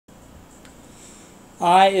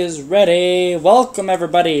I is ready. Welcome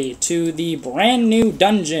everybody to the brand new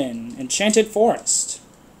dungeon, Enchanted Forest.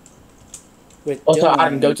 With Also, Dylan.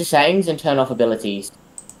 Adam, go to settings and turn off abilities.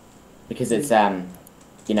 Because it's,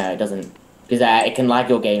 you know, it doesn't... Because it can lag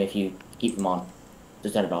your game if you keep them on.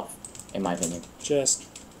 Just turn it off, in my opinion. Just...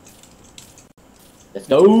 Let's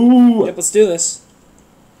go! Yep, let's do this.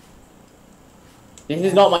 This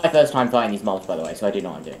is not my first time fighting these mobs, by the way, so I do know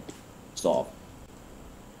what I'm doing. Sort of.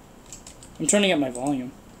 I'm turning up my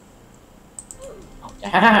volume. Oh,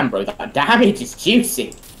 damn, bro, that damage is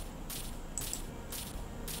juicy!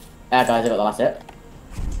 Guys, I got the last hit.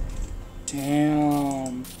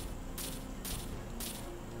 Damn.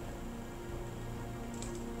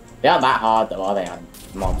 They aren't that hard, though, are they, Adam?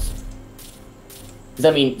 Mobs. Because,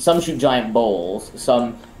 I mean, some shoot giant balls,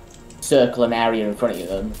 some circle an area in front of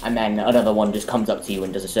them, and then another one just comes up to you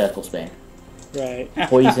and does a circle spin. Right.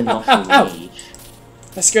 Poison Mushroom Rage.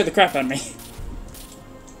 That scared the crap out of me.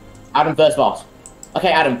 Adam, first boss.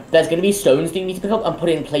 Okay, Adam, there's going to be stones that you need to pick up and put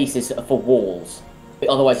in places for walls.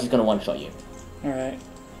 Otherwise, he's going to one-shot you. Alright.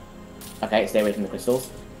 Okay, stay away from the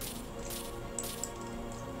crystals.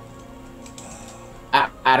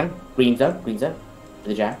 Adam, green zone, for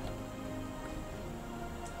the jab.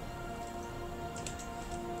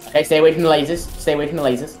 Okay, stay away from the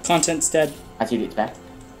lasers, Content's dead. as you'd expect.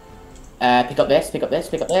 Pick up this, pick up this,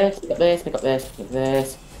 pick up this, pick up this, pick up this, pick up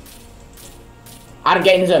this. Adam,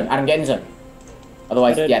 get in the zone,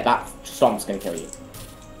 Otherwise, yeah, that stomp's gonna kill you.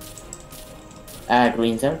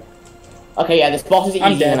 Green zone. Okay, yeah, this boss is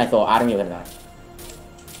easier than I thought. Adam, you're gonna die.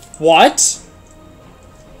 What?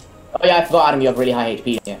 Oh yeah, I forgot, Adam, you have really high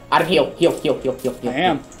HP. Yeah. Adam, heal. I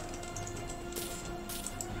am.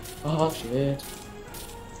 Oh, shit.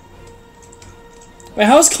 Wait,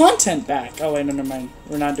 how is content back? Oh wait, no, never mind.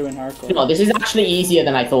 We're not doing hardcore. No, this is actually easier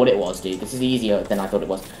than I thought it was, dude. This is easier than I thought it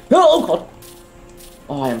was. Oh, God.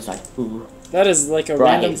 Oh, I am sorry. Ooh. That is like a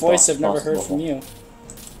random voice I've never heard from you.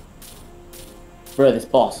 Bro, this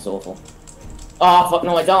boss is awful. Oh, fuck,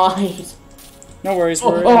 no, I died. No worries,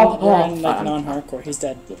 we're in like non-hardcore. He's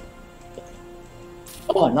dead.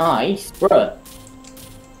 Oh, nice. Bro.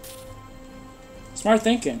 Smart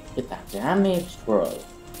thinking. Get that damage, bro.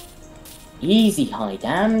 Easy high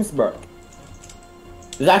dams, bro.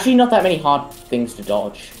 There's actually not that many hard things to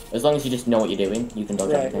dodge. As long as you just know what you're doing, you can dodge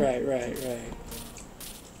everything. Right.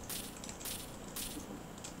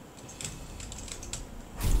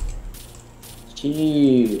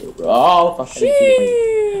 Chill, bro. Oh, fuck.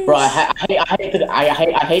 Bro, I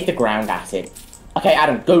hate the ground acid. Okay,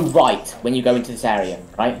 Adam, go right when you go into this area,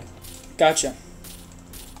 right? Gotcha.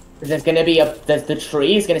 There's gonna be the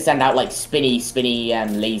tree is gonna send out like spinny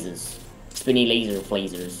lasers. Spinny laser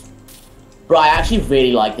lasers. Bro, I actually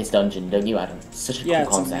really like this dungeon, don't you, Adam? It's such a cool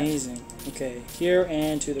concept. It's amazing. Okay, here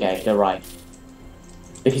and to the right. Okay, go right.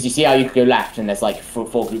 Because you see how you can go left and there's like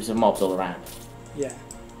four groups of mobs all around. Yeah.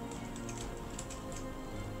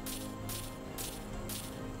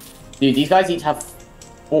 Dude, these guys each have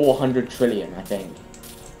 400 trillion, I think.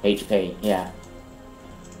 HP, yeah.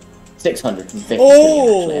 650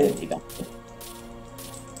 trillion, actually. I didn't see that.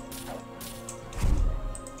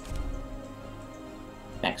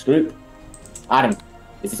 Next group. Adam,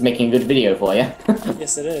 is this making a good video for you?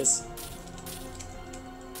 Yes, it is.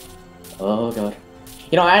 Oh god.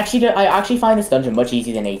 You know, I actually find this dungeon much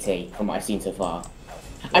easier than AT from what I've seen so far.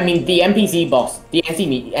 I mean, the NPC boss, the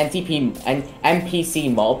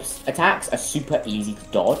NPC mobs attacks are super easy to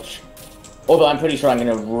dodge. Although I'm pretty sure I'm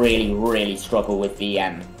gonna really struggle with the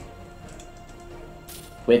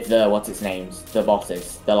what's its names, the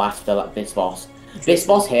bosses, this boss. This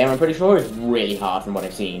boss here, I'm pretty sure, is really hard from what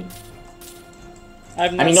I've seen.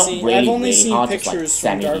 I've only seen pictures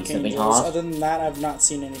from Dark Angels. Other than that, I've not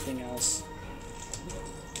seen anything else.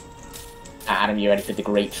 Adam, you ready for the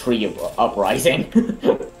Great Tree Uprising?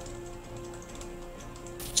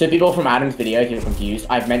 So people from Adam's video, if you're confused,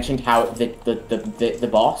 I've mentioned how the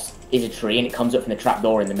boss is a tree and it comes up from the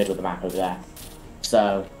trapdoor in the middle of the map over there.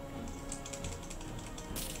 So...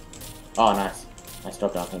 Oh, nice. Nice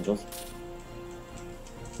job, Dark Angels.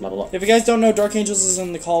 Level up. If you guys don't know, Dark Angels is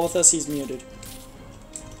in the call with us. He's muted.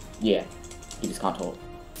 Yeah, he just can't talk.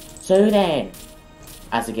 So then,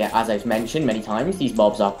 as I've mentioned many times, these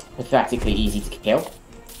mobs are pathetically easy to kill.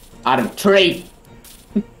 Adam, tree!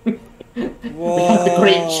 Whoa! We have the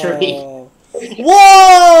great tree.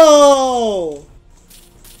 Whoa!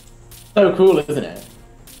 So cool, isn't it?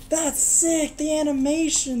 That's sick. The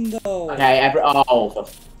animation, though. Okay, oh, for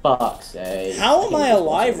fuck's sake. How am I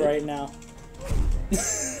alive right now?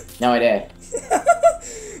 No idea.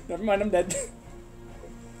 Never mind, I'm dead.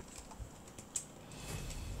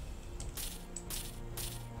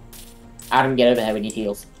 Adam, get over here with your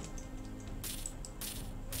heels.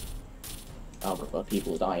 Oh, but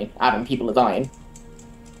people are dying. Adam, people are dying.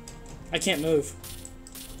 I can't move.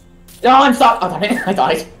 No, I'm stuck! Oh, damn it, I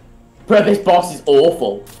died. Bro, this boss is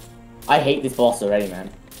awful. I hate this boss already, man.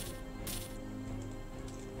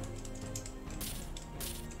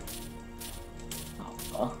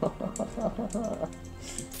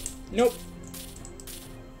 Nope.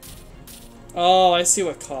 Oh, I see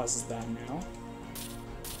what causes that now.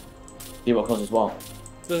 See what causes what?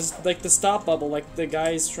 There's like the stop bubble, like the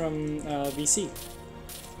guys from VC.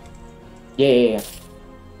 Yeah.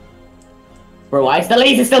 Bro, why is the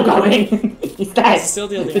laser still going? He's dead. It's still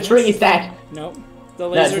dealing the tree is dead. Nope. The No,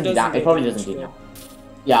 laser it doesn't do that. It probably doesn't do that.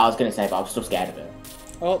 Yeah, I was gonna say, but I'm still scared of it.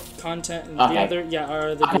 Oh, content and Okay. the other, yeah,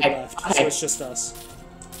 are the dude left. So Okay. it's just us.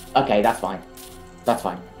 Okay, that's fine. That's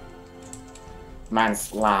fine.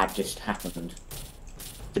 Man's lag just happened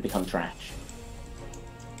to become trash.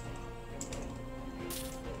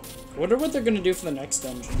 Wonder what they're gonna do for the next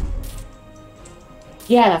dungeon.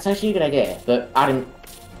 Yeah, that's actually a good idea. But Adam,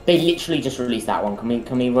 they literally just released that one.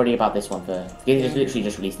 Can we worry about this one first? They just literally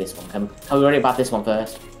just released this one. Can we worry about this one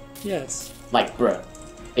first? Yes. Like, bro,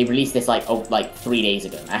 they released this like 3 days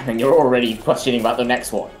ago, man, and you're already questioning about the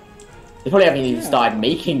next one. They probably haven't even started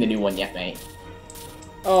making the new one yet, mate.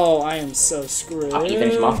 Oh, I am so screwed. After you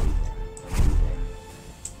finish them off.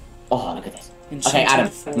 Oh, look at this. Enchanted Okay, Adam,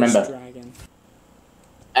 Forest remember. Dragon.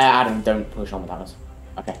 Adam, don't push on without us.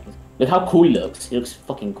 Okay. Look how cool he looks. He looks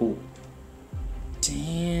fucking cool.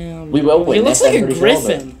 Damn. We will win. He looks this, like I'm a pretty sure,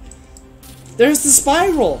 griffin. There's the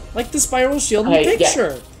spiral, like the spiral shield in the Okay, yeah.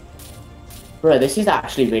 picture. Bro, this is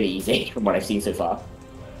actually really easy from what I've seen so far.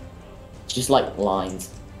 It's just like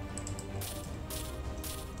lines.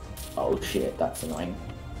 Oh shit, that's annoying.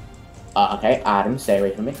 Okay, Adam, stay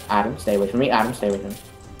away from me. Adam, stay away from me. Adam, stay away from me.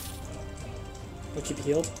 I'll keep you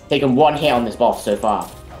healed. Taken one hit on this boss so far.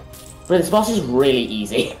 Bro, this boss is really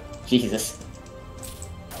easy. Jesus.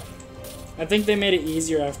 I think they made it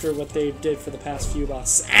easier after what they did for the past few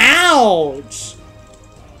bosses. Ouch!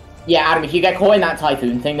 Yeah, Adam, if you get caught in that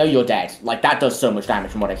typhoon thing, though, you're dead. Like, that does so much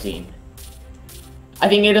damage from what I've seen. I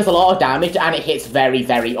think it does a lot of damage, and it hits very,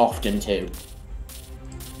 very often, too.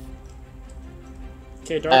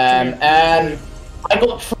 Okay, Dark. I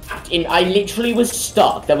got trapped in... I literally was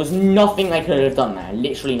stuck. There was nothing I could have done there.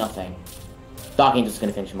 Literally nothing. Dark Angel's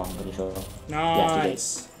gonna finish him off, I'm pretty sure.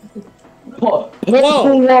 Nice. What?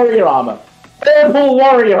 Purple warrior armor. Purple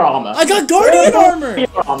warrior armor. I got Guardian armor! Warrior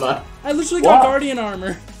armor. I literally got Guardian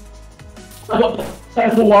armor. I got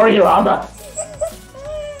purple warrior armor.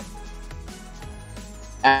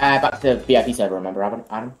 Back to VIP server, remember,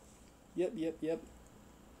 Adam? Yep.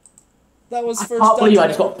 That was I first can't believe I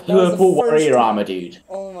dungeon just got ever. That was the purple first warrior one. armor, dude.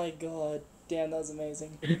 Oh my god. Damn, that was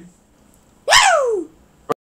amazing. Woo!